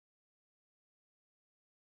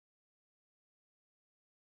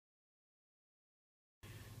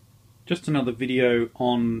Just another video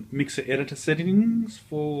on mixer editor settings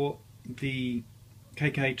for the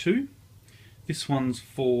KK2. This one's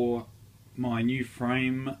for my new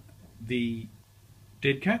frame, the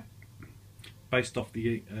Deadcat, based off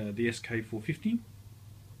the SK450.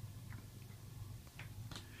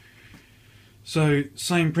 So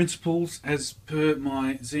same principles as per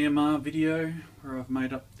my ZMR video where I've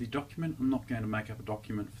made up the document. I'm not going to make up a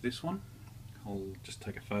document for this one. I'll just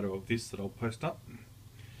take a photo of this that I'll post up.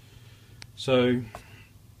 So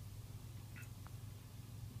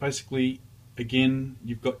basically, again,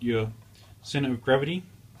 you've got your center of gravity,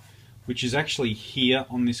 which is actually here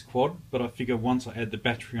on this quad, but I figure once I add the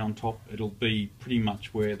battery on top, it'll be pretty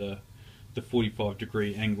much where the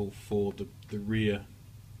 45-degree angle for the rear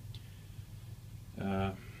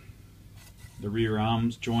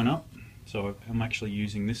arms join up. So I'm actually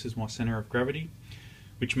using this as my center of gravity,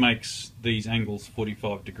 which makes these angles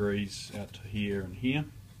 45 degrees out to here and here.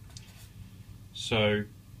 So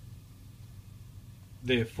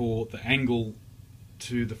therefore the angle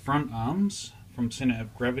to the front arms from center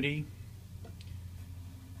of gravity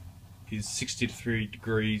is 63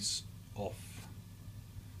 degrees off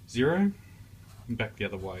zero and back the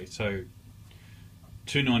other way. So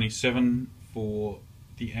 297 for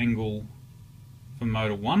the angle for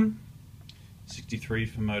motor 1, 63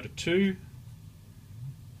 for motor 2,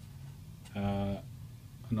 and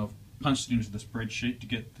I've punched it into the spreadsheet to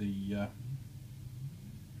get the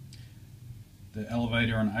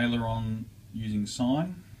elevator and aileron using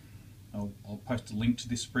sine. I'll post a link to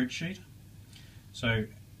this spreadsheet. So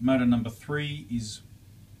motor number 3 is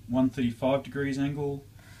 135 degrees angle,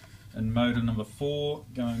 and motor number 4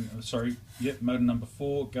 going, motor number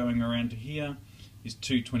 4 going around to here is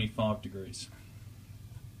 225 degrees.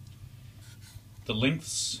 The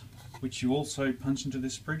lengths, which you also punch into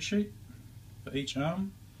this spreadsheet for each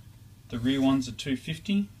arm, the rear ones are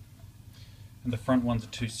 250 and the front ones are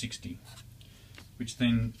 260, which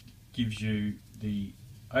then gives you the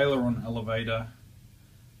aileron elevator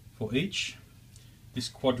for each. This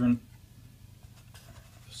quadrant,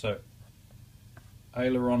 so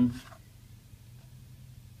aileron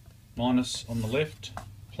minus on the left,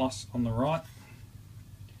 plus on the right,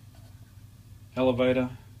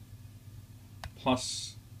 elevator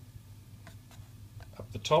plus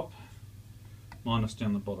up the top, minus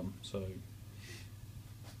down the bottom. So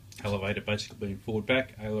elevator basically being forward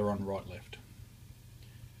back, aileron right left.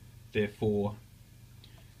 Therefore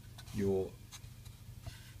your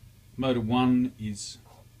motor 1 is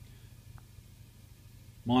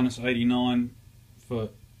minus 89 for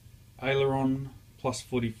aileron, plus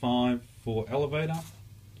 45 for elevator,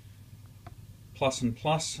 plus and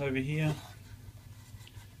plus over here,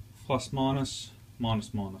 plus minus,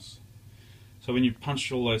 minus minus. So when you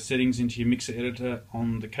punch all those settings into your mixer editor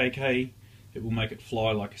on the KK, it will make it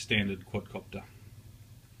fly like a standard quadcopter.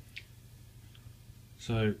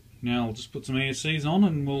 So now I'll just put some ESCs on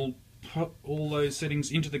and we'll put all those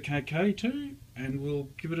settings into the KK2 and we'll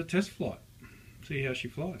give it a test flight. See how she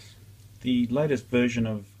flies. The latest version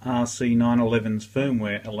of RC911's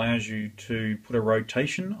firmware allows you to put a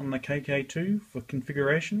rotation on the KK2 for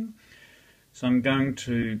configuration. So I'm going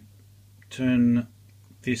to turn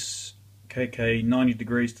this KK 90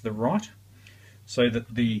 degrees to the right so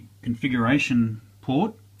that the configuration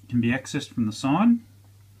port can be accessed from the side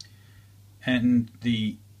and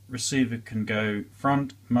the receiver can go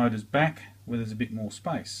front, motors back, where there's a bit more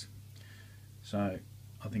space. So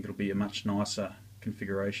I think it'll be a much nicer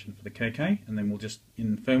configuration for the KK, and then we'll just,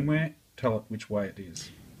 in firmware, tell it which way it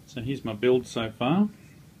is. So here's my build so far.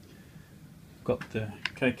 I've got the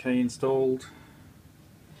KK installed,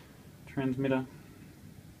 transmitter,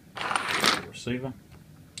 receiver,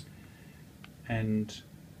 and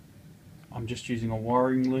I'm just using a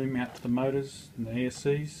wiring loom out to the motors and the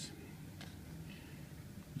ESCs,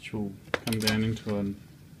 which will come down into an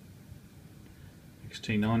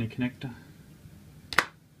XT90 connector.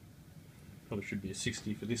 Probably should be a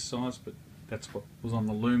 60 for this size, but that's what was on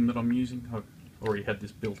the loom that I'm using. I've already had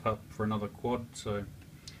this built up for another quad, so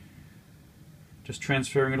just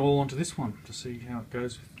transferring it all onto this one to see how it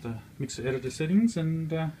goes with the mixer editor settings and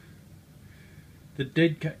the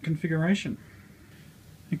Deadcat configuration.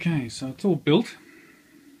 Okay, so it's all built.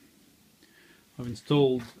 I've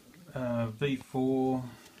installed V4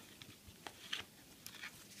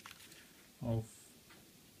 of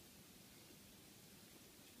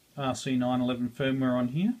RC911 firmware on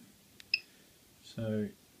here. So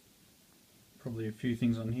probably a few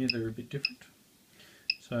things on here that are a bit different.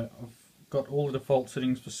 So I've got all the default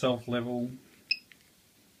settings for self-level.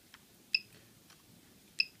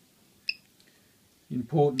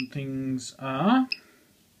 Important things are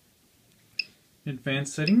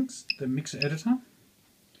Advanced settings, the Mixer Editor.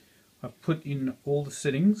 I've put in all the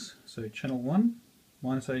settings, so channel 1,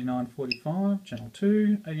 -8945, channel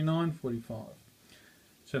 2, 8945.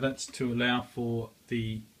 So that's to allow for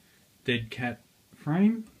the Deadcat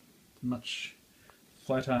frame, much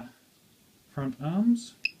flatter front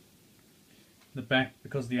arms. The back,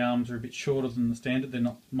 because the arms are a bit shorter than the standard, they're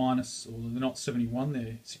not minus, or they're not 71,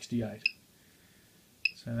 they're 68.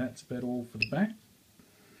 So that's about all for the back.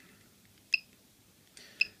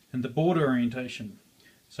 And the board orientation.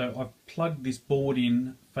 So I've plugged this board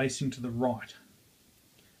in facing to the right.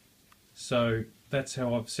 So that's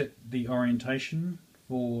how I've set the orientation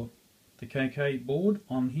for the KK board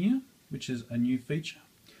on here, which is a new feature,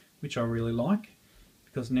 which I really like,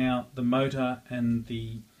 because now the motor and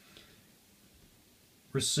the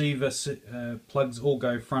receiver plugs all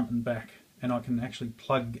go front and back, and I can actually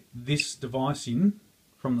plug this device in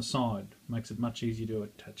from the side. Makes it much easier to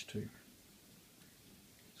attach to.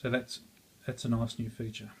 So that's a nice new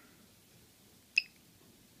feature.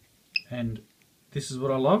 And this is what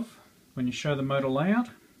I love, when you show the motor layout,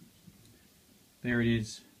 there it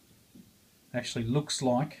is. Actually looks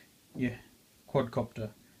like, yeah, Quadcopter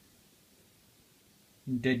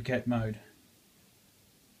in Deadcat mode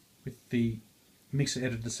with the Mixer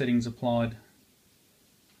Editor settings applied.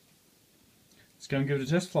 Let's go and give it a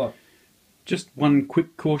test flight. Just one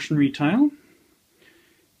quick cautionary tale.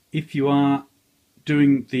 If you are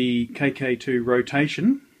doing the KK2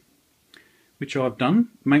 rotation, which I've done,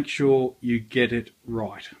 make sure you get it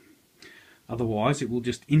right. Otherwise it will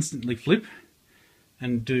just instantly flip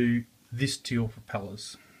and do this to your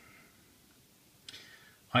propellers.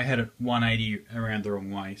 I had it 180 around the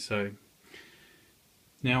wrong way, so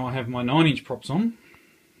now I have my 9-inch props on,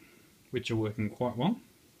 which are working quite well,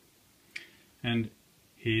 and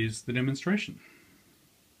here's the demonstration.